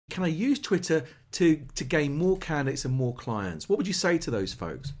can I use Twitter to gain more candidates and more clients? What would you say to those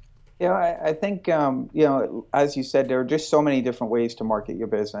folks? I think, as you said, there are just so many different ways to market your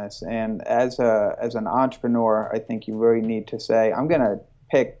business. And as an entrepreneur, I think you really need to say, I'm going to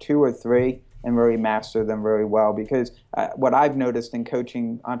pick two or three and really master them very well. Because what I've noticed in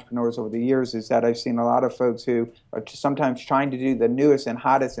coaching entrepreneurs over the years is that I've seen a lot of folks who are sometimes trying to do the newest and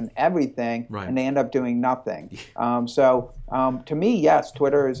hottest in everything, Right. and they end up doing nothing. To me, yes,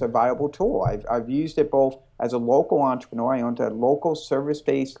 Twitter is a viable tool. I've used it both as a local entrepreneur. I owned a local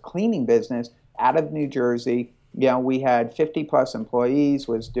service-based cleaning business out of New Jersey. We had 50 plus employees,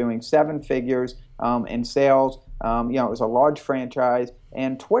 was doing seven figures in sales. It was a large franchise,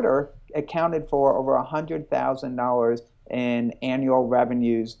 and Twitter accounted for over $100,000 in annual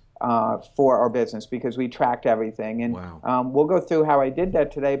revenues for our business because we tracked everything. And wow. We'll go through how I did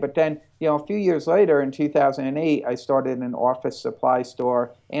that today. But then, a few years later, in 2008, I started an office supply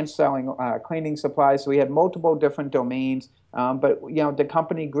store and selling cleaning supplies. So we had multiple different domains. But the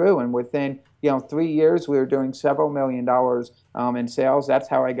company grew, and within 3 years, we were doing several $1,000,000 in sales. That's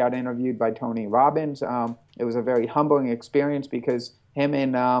how I got interviewed by Tony Robbins. It was a very humbling experience because him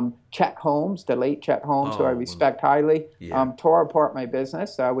and Chet Holmes, the late Chet Holmes, who I respect highly, tore apart my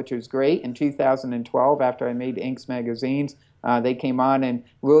business, which was great. In 2012, after I made Inks magazines, they came on and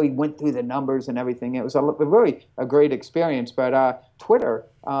really went through the numbers and everything. It was really a great experience. But Twitter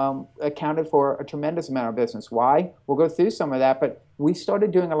accounted for a tremendous amount of business. Why? We'll go through some of that, but we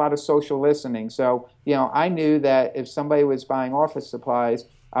started doing a lot of social listening. So, I knew that if somebody was buying office supplies,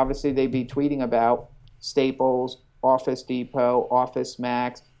 obviously they'd be tweeting about Staples, Office Depot, Office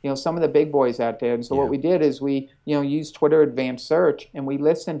Max, some of the big boys out there. And so what we did is we, used Twitter Advanced Search, and we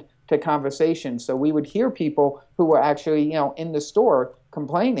listened to conversations. So we would hear people who were actually, in the store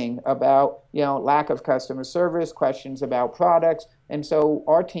complaining about, lack of customer service, questions about products. And so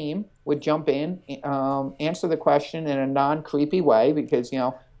our team would jump in, answer the question in a non-creepy way because,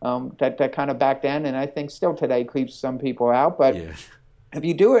 that kind of back then, and I think still today, creeps some people out. But if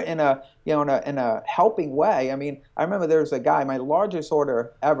you do it in a helping way, I mean, I remember there was a guy, my largest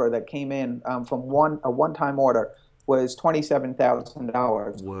order ever that came in from a one-time order was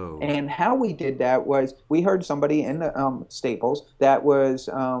 $27,000. Whoa. And how we did that was we heard somebody in the Staples that was,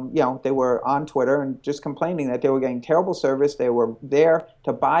 they were on Twitter and just complaining that they were getting terrible service. They were there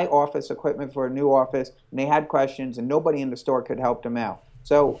to buy office equipment for a new office, and they had questions, and nobody in the store could help them out.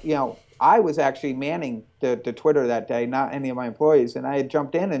 So, I was actually manning the Twitter that day, not any of my employees. And I had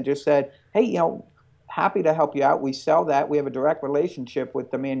jumped in and just said, hey, happy to help you out. We sell that. We have a direct relationship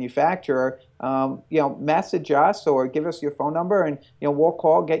with the manufacturer. Message us or give us your phone number, and, we'll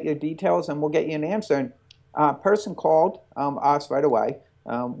call, get your details, and we'll get you an answer. And person called us right away.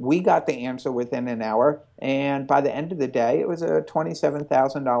 We got the answer within an hour. And by the end of the day, it was a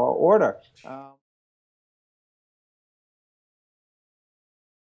 $27,000 order.